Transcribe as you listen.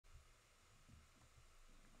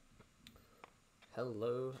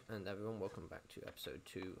Hello and everyone, welcome back to episode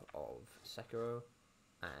 2 of Sekiro.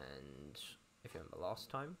 And if you remember last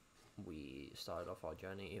time, we started off our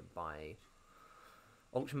journey by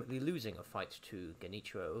ultimately losing a fight to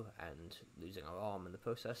Genichiro and losing our arm in the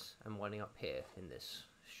process, and winding up here in this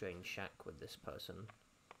strange shack with this person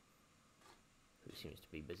who seems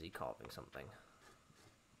to be busy carving something.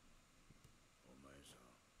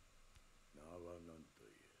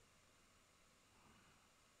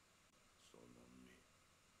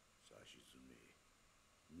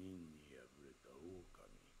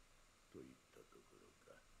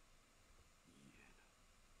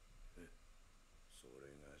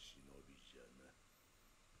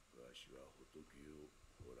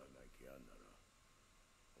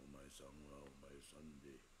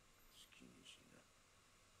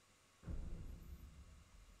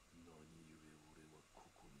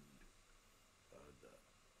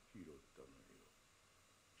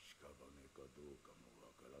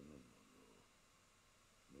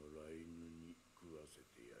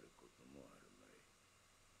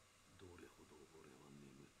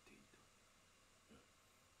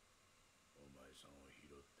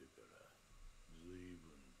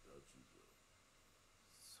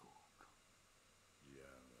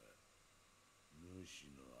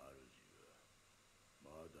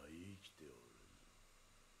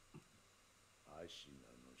 Ashina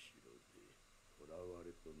の城で囚われ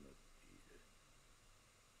となっている。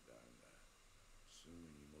だが、すぐ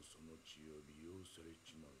にもその血を利用され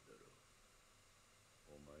ちまうだろ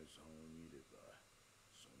う。お前さんを見れば、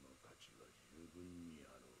その価値は十分にあ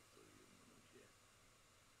ろうというものじゃ。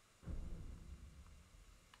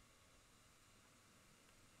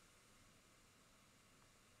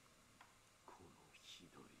このひ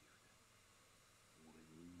どい腕、俺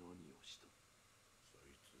に何をした？そ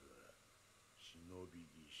いつは忍び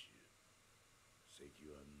義手。石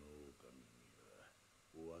腕の狼には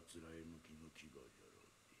おあつらえ向きの牙じゃろ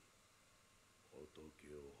うて。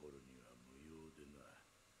仏を掘るには無用でな。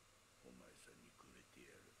お前さんにくれて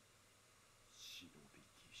やる。忍び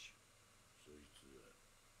義手。そいつは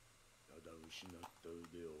ただ失った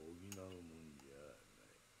腕を補うもんじゃな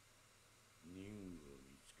い。任務を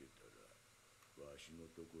見つけたらわしの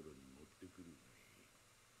ところに持ってくるがいい。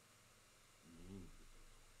任務だと。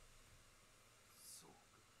そう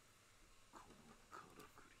か。このから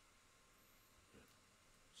くり。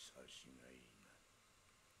察しがいいな。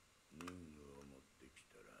任務を持ってき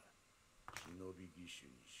たら忍び義手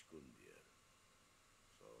に仕込んでやる。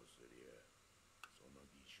そうすりゃその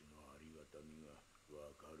義手のありがたみが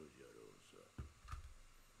わかるじゃろうさ。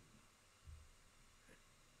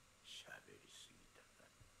しゃべりすぎたな。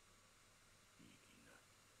いい気な。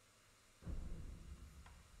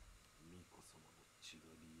巫女様の血が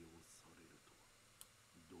利用されるとは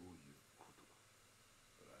どういうこと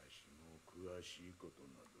だ？わしも詳しいこと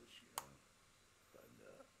など知らん。た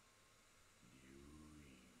だ流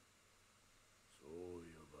院、そう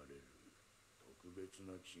呼ばれる特別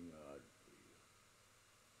な血があるという。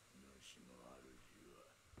主の主は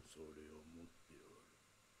それを持っておる。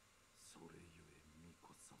それゆえ巫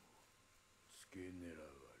女様は付け狙わ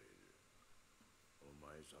れる。お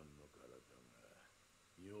前さんの体が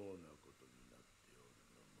妙なことになっておる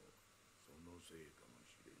のもそのせいかも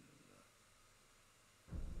しれぬな。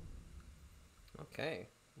Okay,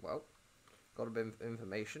 well, got a bit of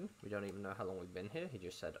information. We don't even know how long we've been here. He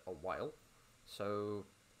just said a while. So,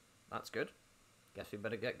 that's good. Guess we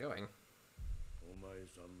better get going. お前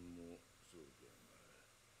さんもそうじゃが、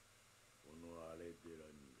この荒れ寺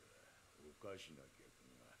にはおかしな客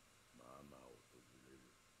がまあまあ訪れる。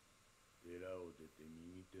寺を出て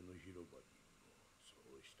右手の広場にもそ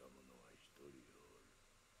うした者は一人おる。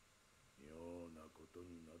妙なこと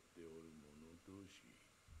になっておる者同士、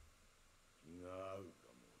気が合うか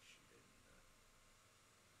もしれん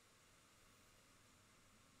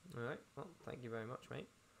な。 Alright, well, thank you very much, mate.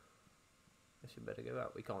 Guess we better go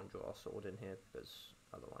out. We can't draw our sword in here because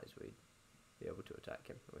otherwise we'd be able to attack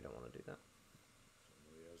him. We don't want to do that. そ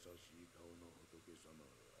の優しい顔の仏様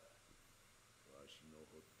はわしの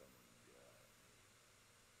彫ったもんじゃね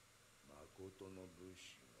え。まことの仏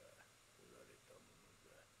師が彫られたもの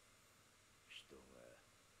だ。人が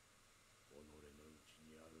己の内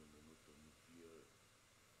にあるものと向き合う。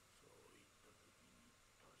そういった時に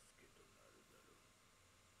助けとなるだろう。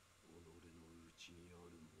己の内にあ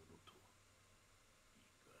るものとは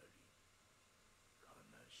怒り、悲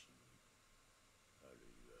しみ、ある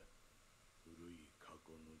いは古い過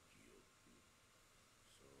去の記憶、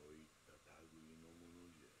そういった類のもの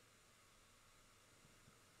じゃ。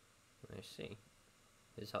I see.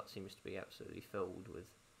 His hut seems to be absolutely filled with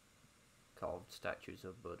carved statues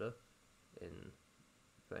of Buddha in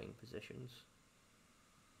praying positions.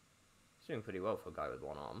 He's doing pretty well for a guy with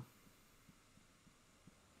one arm.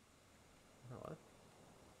 Hello.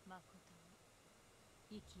 誠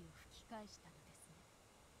に息を吹き返したのですね。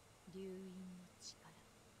流因の力、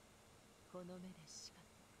この目でしかと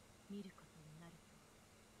見ることになると。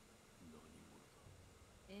何者だ。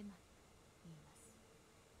エマと言います。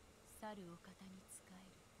去るお方に仕え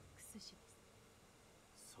る薬師で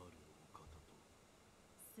す。去るお方と。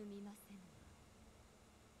すみませんが、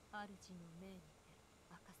主の命にて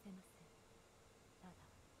明かせません。ただ、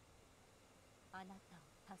あなた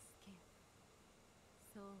を助けよと、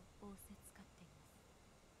そう仰せつかっていま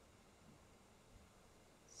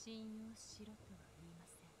す。信用しろとは言いま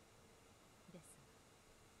せん。です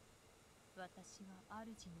が、私は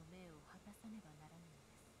主の命を果たさねばならぬの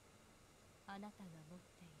です。あなたが持っ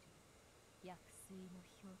ている薬水の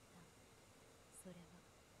ひょうたん、それは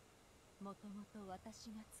もともと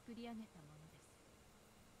私が作り上げたものです。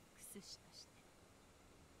薬師として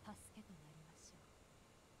助けとなりましょう。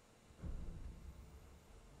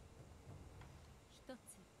一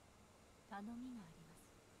つ頼みがあります。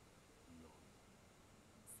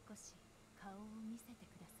少し顔を見せて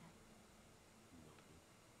ください。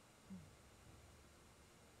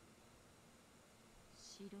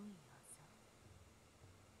白いあざ。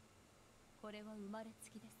これは生まれ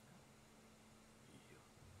つきですか？いや。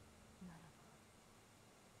ならば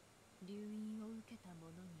流因を受けた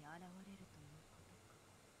者に現れるということか。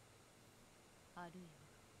あるいは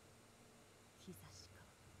兆しか。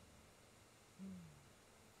もう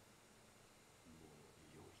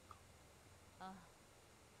良いか。ああ、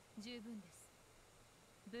十分です。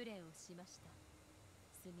無礼をしました。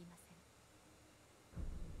すみません。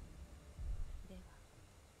では。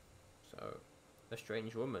 So, a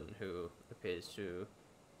strange woman who appears to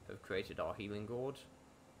have created our healing gourd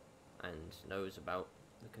and knows about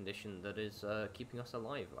the condition that is keeping us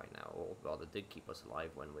alive right now, or rather did keep us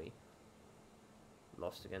alive when we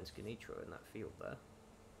lost against Genitro in that field there.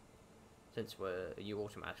 Since you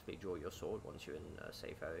automatically draw your sword once you're in a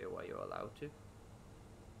safe area where you're allowed to.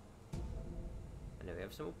 And then we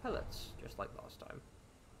have some more pellets, just like last time.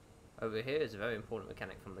 Over here is a very important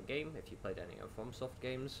mechanic from the game, if you played any of FromSoft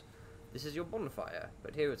games. This is your bonfire,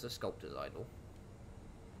 but here it's a Sculptor's idol.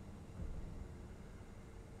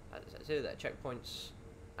 As it says here, there are checkpoints,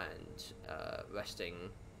 and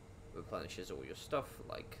resting replenishes all your stuff,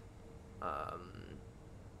 like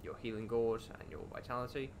your healing gourd and your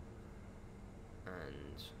vitality,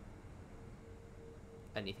 and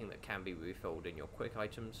anything that can be refilled in your quick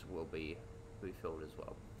items will be refilled as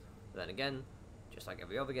well. But then again, just like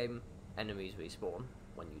every other game, enemies respawn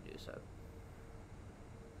when you do so.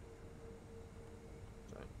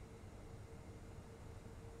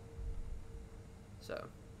 So,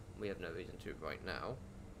 we have no reason to right now.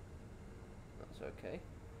 That's okay.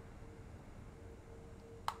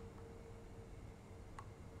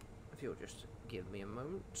 If you'll just give me a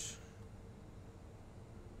moment.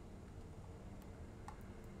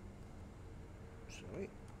 Sorry.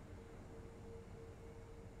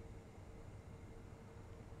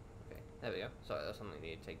 Okay, there we go. Sorry, that's something we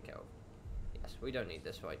need to take care of. Yes, we don't need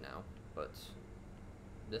this right now, but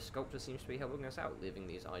the Sculptor seems to be helping us out, leaving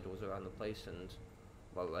these idols around the place and,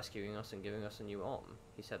 well, rescuing us and giving us a new arm.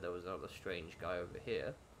 He said there was another strange guy over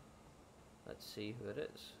here. Let's see who it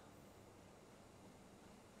is.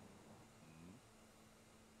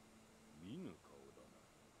 見ぬ顔だな。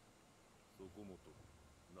そこもと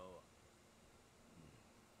名は。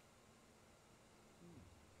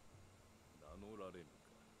名乗られぬ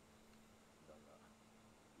か。だが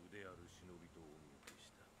腕ある忍びとお見受け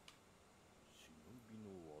した。忍び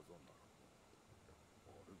の技なら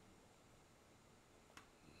ばある。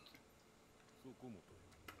そこもとよ。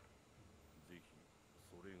ぜひ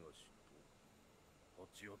それがしと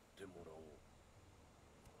立ち会ってもらおう。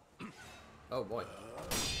Oh boy.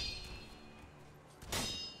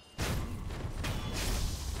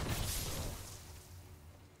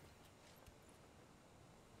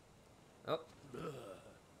 Oh.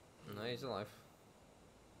 No, he's alive.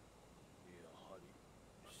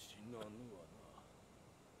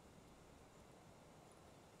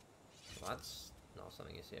 Well, that's not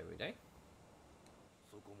something you see every day.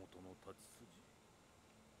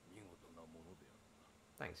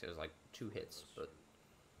 Thanks, it was like 2 hits, but...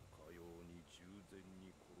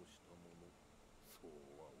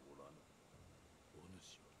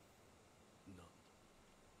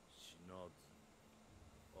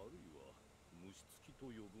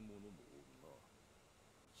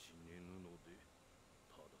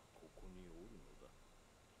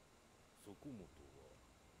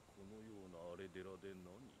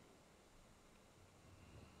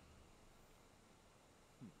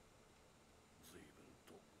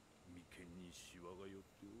 にシワが寄っ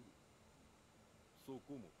ておる。そ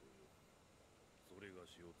こもとよ。それが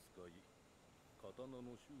しを使い、刀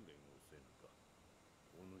の修練をせぬか。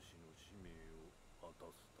お主の使命を果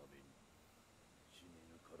たすために。死ね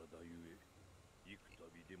ぬ体ゆえ、幾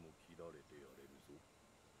度でも切られてやれるぞ。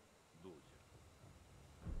どうじゃ。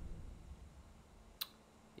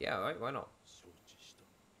Yeah, right, why not? 承知した。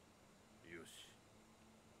よし。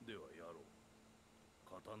ではやろう。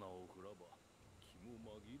刀を振らば気も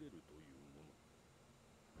紛れるというもの。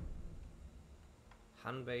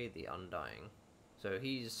Hanbei the Undying. So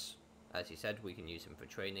he's, as he said, we can use him for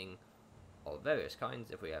training of various kinds.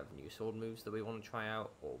 If we have new sword moves that we want to try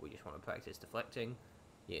out, or we just want to practice deflecting,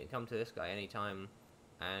 you can come to this guy anytime,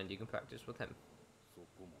 and you can practice with him. そ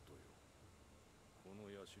こもとよ。この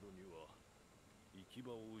社には行き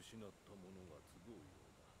場を失った者が集うよう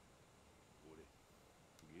だ。俺、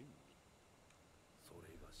現にそ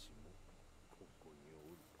れがしもここに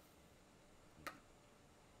おる。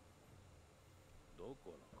だ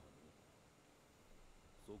からかの。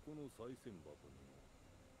そこの賽銭箱にも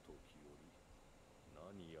時折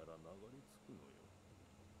何やら流れ着くのよ。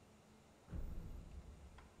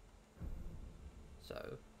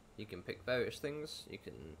So you can pick various things. You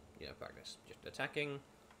can, practice just attacking,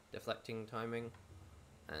 deflecting, timing,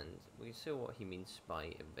 and we can see what he means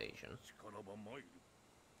by evasion. 力ば参る。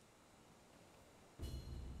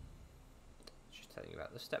Just telling you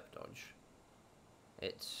about the step dodge.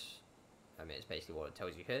 It's basically what it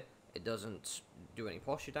tells you here. It doesn't do any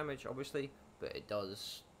posture damage, obviously, but it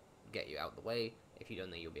does get you out the way. If you don't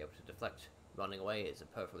think you'll be able to deflect, running away is a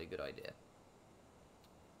perfectly good idea.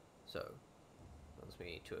 So, wants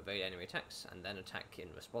me to evade enemy attacks and then attack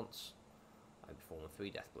in response. I perform 3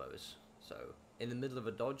 death blows. So, in the middle of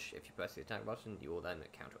a dodge, if you press the attack button, you will then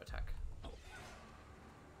counter attack.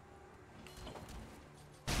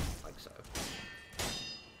 Like so.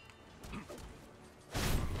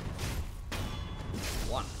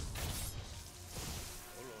 One.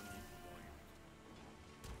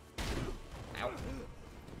 Ow.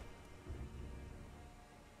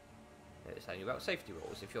 It's telling you about safety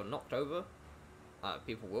rolls. If you're knocked over,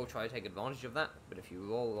 people will try to take advantage of that, but if you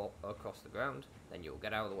roll across the ground, then you'll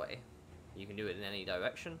get out of the way. You can do it in any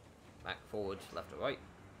direction, back, forward, left or right,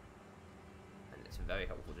 and it's very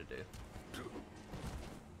helpful to do.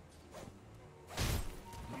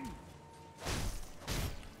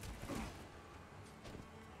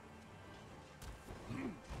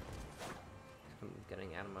 I'm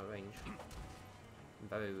getting out of my range.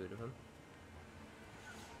 Very rude of him.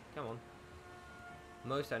 Come on.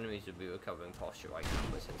 Most enemies would be recovering posture right now,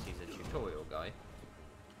 but since he's a tutorial guy,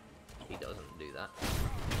 he doesn't do that.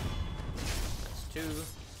 That's 2.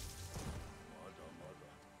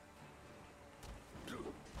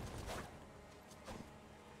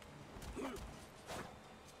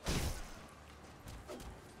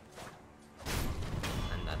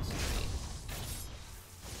 And that's 3.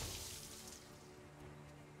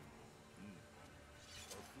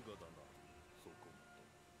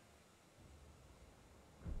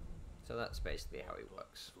 So that's basically how he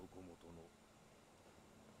works.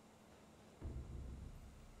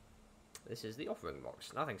 This is the offering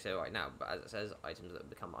box. Nothing to say right now, but as it says, items that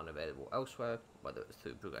become unavailable elsewhere, whether it's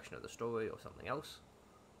through progression of the story or something else,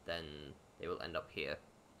 then they will end up here.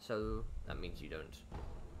 So that means you don't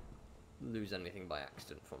lose anything by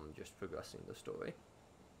accident from just progressing the story.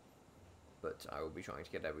 But I will be trying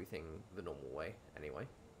to get everything the normal way anyway.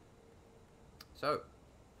 So,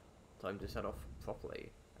 time to set off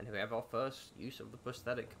properly. And here we have our first use of the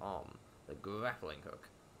prosthetic arm, the grappling hook.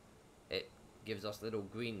 It gives us little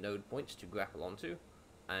green node points to grapple onto,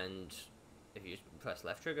 and if you press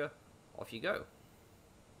left trigger, off you go.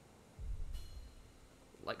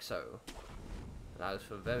 Like so. Allows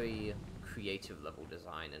for very creative level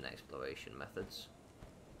design and exploration methods.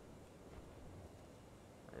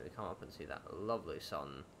 And we come up and see that lovely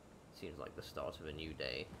sun. Seems like the start of a new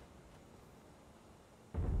day.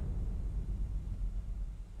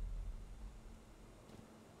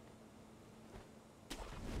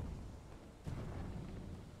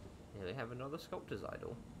 Here we have another Sculptor's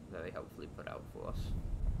idol, very helpfully put out for us.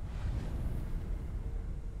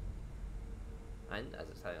 And as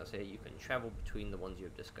it's telling us here, you can travel between the ones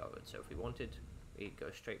you've discovered. So if we wanted, we could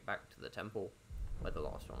go straight back to the temple where the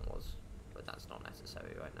last one was, but that's not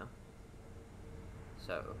necessary right now.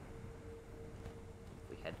 So if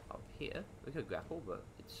we head up here, we could grapple, but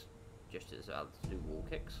it's just as well to do wall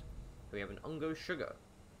kicks. We have an Ungo Sugar.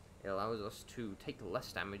 It allows us to take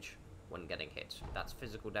less damage when getting hit. That's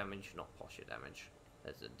physical damage, not posture damage.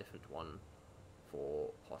 There's a different one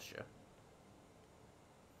for posture.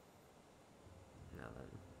 Now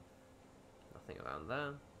then, nothing around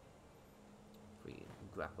there.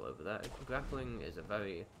 grapple over there. Grappling is a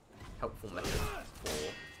very helpful method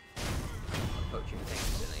for approaching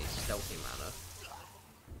things in a stealthy manner,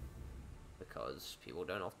 because people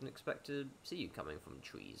don't often expect to see you coming from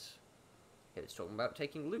trees. Here it's talking about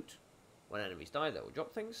taking loot. When enemies die, they will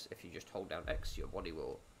drop things. If you just hold down X, your body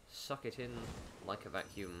will suck it in like a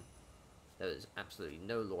vacuum. There is absolutely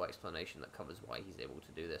no lore explanation that covers why he's able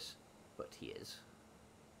to do this, but he is.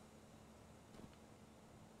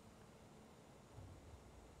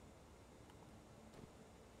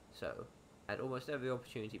 So, at almost every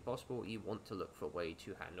opportunity possible, you want to look for a way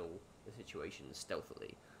to handle the situation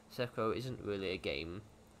stealthily. Sekiro isn't really a game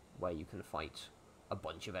where you can fight a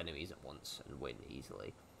bunch of enemies at once and win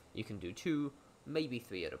easily. You can do 2, maybe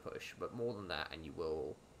 3 at a push, but more than that and you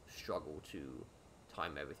will struggle to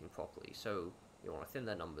time everything properly. So you want to thin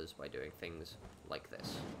their numbers by doing things like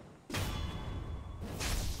this.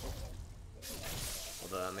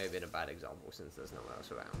 Although that may have been a bad example since there's no one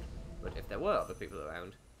else around. But if there were other people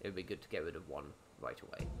around, it would be good to get rid of one right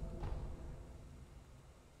away.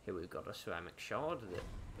 Here we've got a ceramic shard that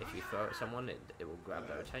if you throw at someone, it will grab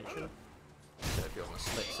their attention. So if you want to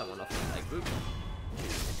split someone off from their group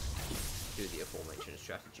to do the aforementioned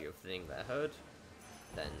strategy of thinning their herd,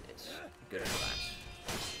 then it's good for that.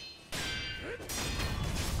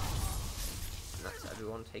 And that's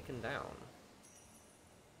everyone taken down.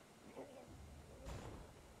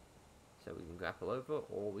 So we can grapple over,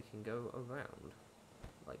 or we can go around,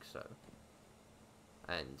 like so.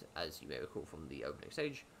 And as you may recall from the opening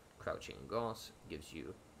stage, crouching in grass gives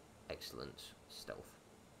you excellent stealth.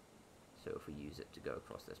 So if we use it to go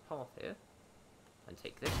across this path here, and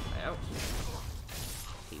take this guy out,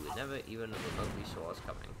 he would never even remotely saw us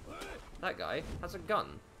coming. That guy has a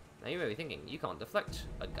gun. Now you may be thinking, you can't deflect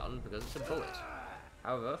a gun because it's a bullet.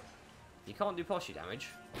 However, you can't do posture damage,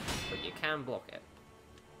 but you can block it.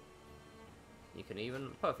 You can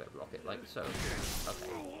even perfect block it, like so.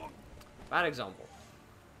 Okay. Bad example.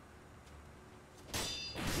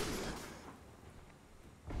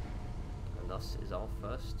 And thus is our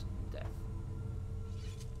first death.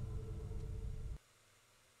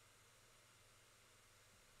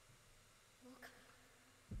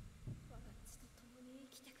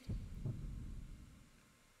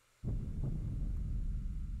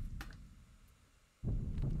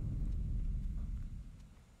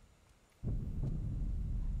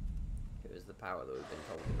 Here's the power that we've been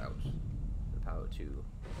talking about. The power to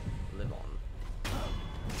live on.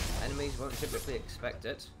 Enemies won't typically expect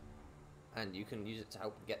it, and you can use it to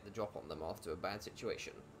help get the drop on them after a bad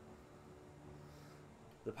situation.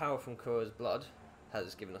 The power from Kuro's blood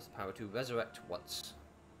has given us the power to resurrect once.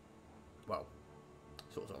 Well,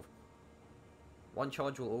 sort of. One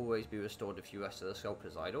charge will always be restored if you rest the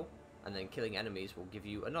Sculptor's idol, and then killing enemies will give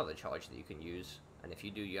you another charge that you can use, and if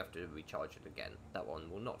you do, you have to recharge it again. That one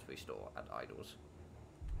will not restore at idols.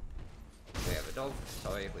 We have a dog.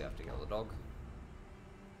 Sorry, we have to kill the dog.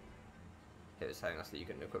 Here it's telling us that you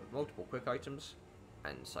can equip multiple quick items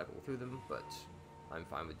and cycle through them, but I'm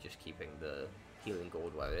fine with just keeping the healing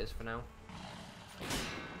gourd where it is for now.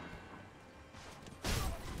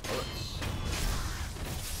 Bullets.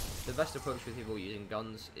 The best approach with people using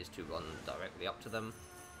guns is to run directly up to them.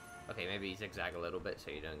 Okay, maybe zigzag a little bit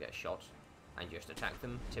so you don't get shot, and just attack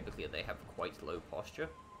them. Typically they have quite low posture,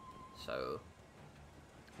 so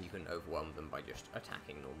you can overwhelm them by just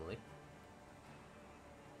attacking normally.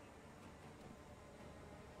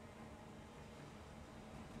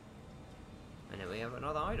 And then we have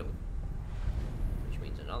another idol, which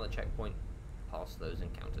means another checkpoint past those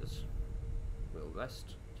encounters. We'll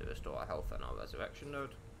rest to restore our health and our resurrection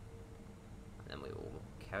node, and then we will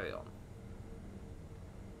carry on.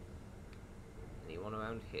 Anyone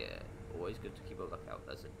around here? Always good to keep a lookout.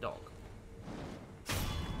 There's a dog.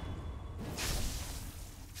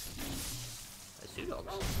 There's 2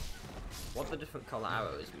 dogs. What the different colour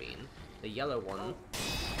arrows mean, the yellow one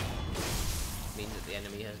means that the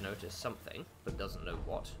enemy has noticed something, but doesn't know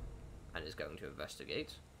what, and is going to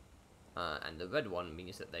investigate. And the red one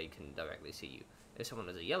means that they can directly see you. If someone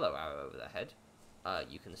has a yellow arrow over their head,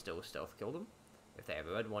 you can still stealth kill them. If they have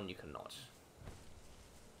a red one, you cannot.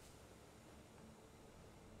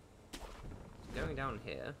 Going down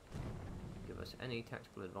here give us any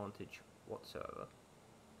tactical advantage whatsoever.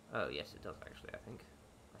 Oh yes, it does actually, I think.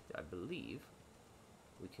 I believe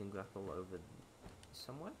we can grapple over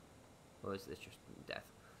somewhere? Or is this just death?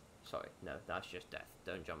 Sorry, no, that's just death.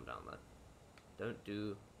 Don't jump down there. Don't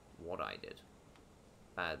do what I did.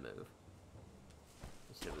 Bad move.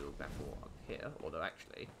 Instead we will grapple up here, although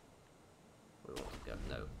actually we want to go,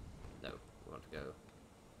 no, we want to go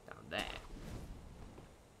down there.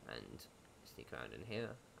 And sneak around in here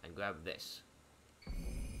and grab this.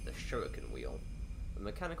 the Shuriken Wheel. A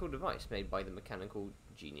mechanical device made by the mechanical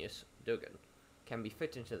genius Dogen can be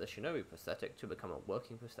fit into the shinobi prosthetic to become a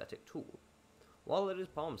working prosthetic tool. While it is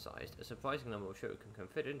palm-sized, a surprising number of shuriken can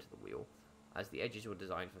fit into the wheel, as the edges were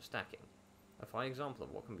designed for stacking. A fine example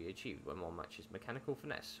of what can be achieved when one matches mechanical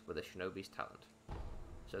finesse with a shinobi's talent.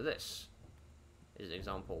 So this is an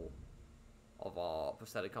example of our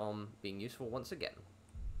prosthetic arm being useful once again.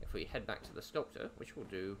 If we head back to the Sculptor, which we'll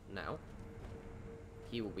do now,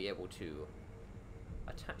 he will be able to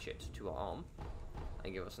attach it to our arm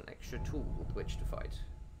and give us an extra tool with which to fight.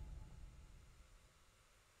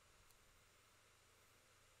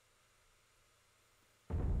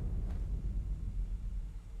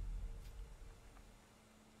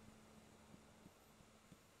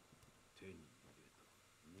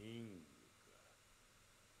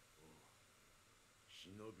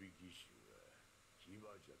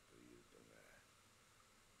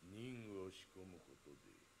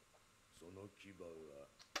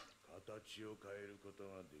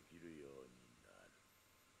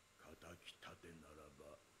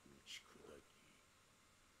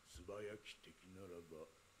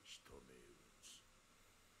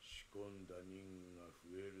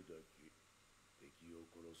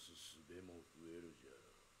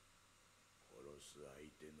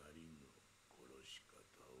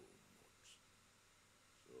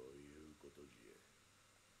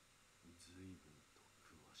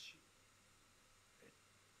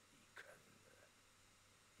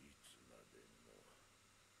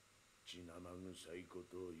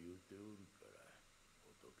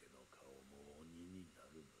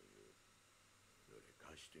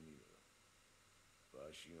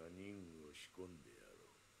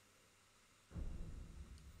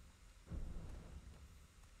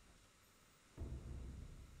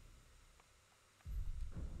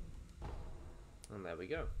 And there we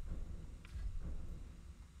go.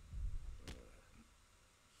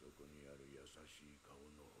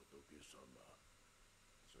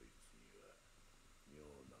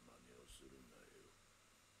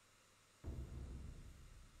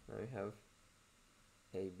 Now we have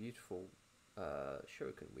a beautiful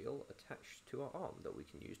shuriken wheel attached to our arm that we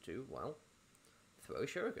can use to, well, throw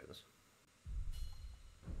shurikens.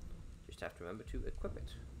 Just have to remember to equip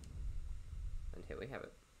it. And here we have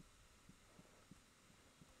it.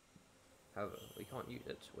 However, we can't use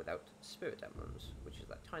it without spirit emblems, which is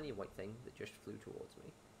that tiny white thing that just flew towards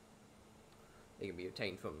me. They can be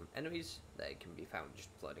obtained from enemies, they can be found just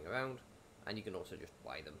floating around, and you can also just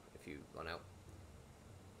buy them if you run out.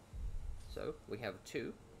 So, we have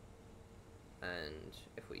 2, and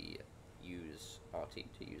if we use RT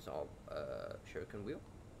to use our Shuriken Wheel,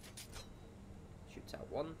 shoots out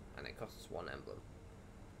 1, and it costs 1 emblem.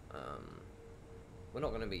 We're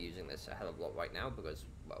not going to be using this a hell of a lot right now because,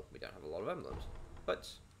 well, we don't have a lot of emblems. But,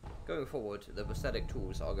 going forward, the prosthetic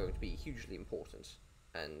tools are going to be hugely important,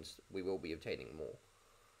 and we will be obtaining more.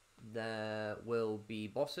 There will be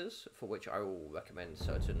bosses for which I will recommend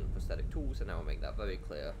certain prosthetic tools, and I will make that very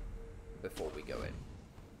clear before we go in.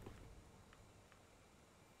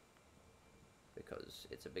 Because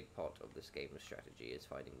it's a big part of this game's strategy, is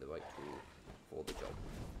finding the right tool for the job.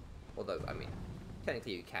 Although, I mean,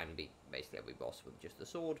 technically you can beat basically every boss with just the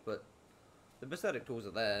sword, but the prosthetic tools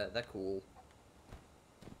are there, they're cool.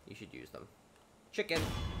 You should use them. Chicken!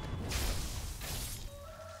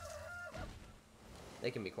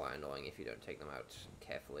 They can be quite annoying if you don't take them out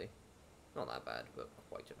carefully. Not that bad, but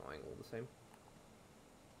quite annoying all the same.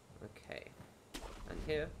 Okay. And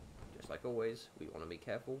here, just like always, we want to be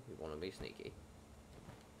careful, we want to be sneaky.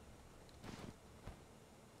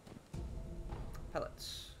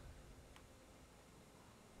 Pellets.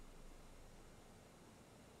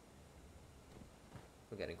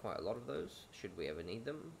 We're getting quite a lot of those. Should we ever need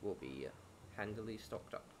them, we'll be handily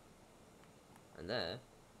stocked up. And there,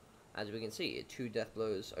 as we can see, 2 death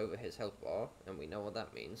blows over his health bar, and we know what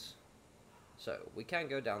that means. So, we can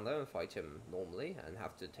go down there and fight him normally, and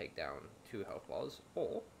have to take down 2 health bars,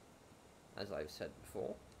 or, as I've said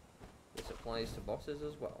before, this applies to bosses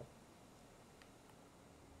as well.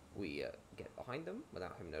 We get behind them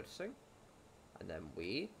without him noticing, and then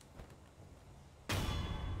we...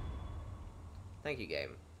 Thank you,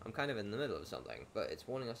 game. I'm kind of in the middle of something, but it's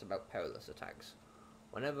warning us about perilous attacks.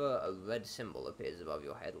 Whenever a red symbol appears above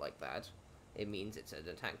your head like that, it means it's an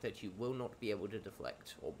attack that you will not be able to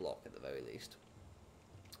deflect or block at the very least.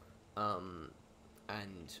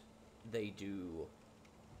 And they do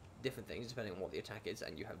different things depending on what the attack is,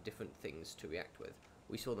 and you have different things to react with.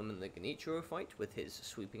 We saw them in the Genichiro fight with his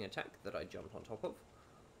sweeping attack that I jumped on top of.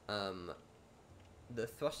 The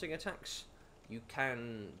thrusting attacks you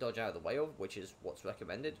can dodge out of the way of, which is what's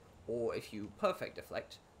recommended, or if you perfect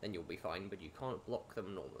deflect, then you'll be fine, but you can't block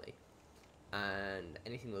them normally. And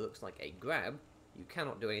anything that looks like a grab, you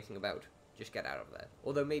cannot do anything about. Just get out of there.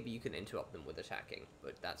 Although maybe you can interrupt them with attacking,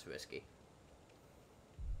 but that's risky.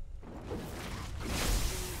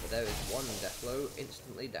 But there is one Deathblow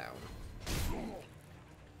instantly down.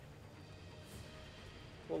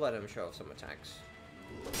 We'll let him show off some attacks.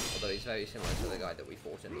 Although he's very similar to the guy that we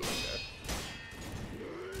fought in the intro.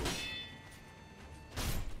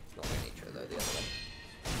 Not the intro though, the other one.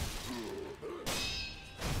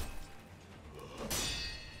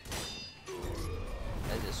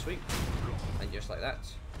 There's his sweep. And just like that,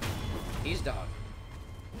 he's done.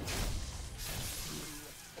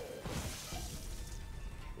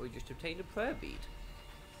 We just obtained a prayer bead.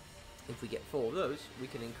 If we get 4 of those, we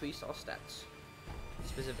can increase our stats.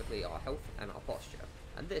 Specifically our health and our posture.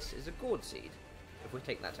 And this is a gourd seed. If we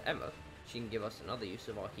take that to Emma, she can give us another use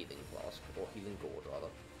of our healing flask, or healing gourd rather.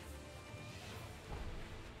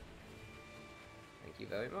 Thank you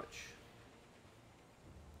very much.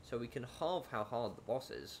 So we can halve how hard the boss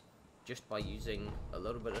is, just by using a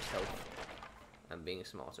little bit of stealth and being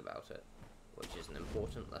smart about it, which is an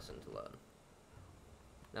important lesson to learn.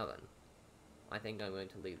 Now then, I think I'm going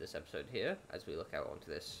to leave this episode here, as we look out onto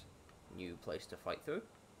this new place to fight through,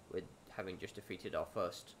 with having just defeated our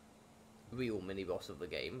first real mini-boss of the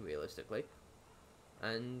game, realistically.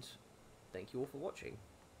 And thank you all for watching.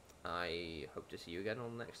 I hope to see you again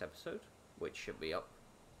on the next episode, which should be up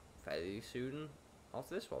fairly soon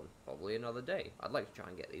after this one, probably another day. I'd like to try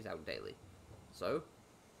and get these out daily. So,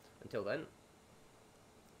 until then,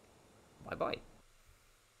 bye-bye.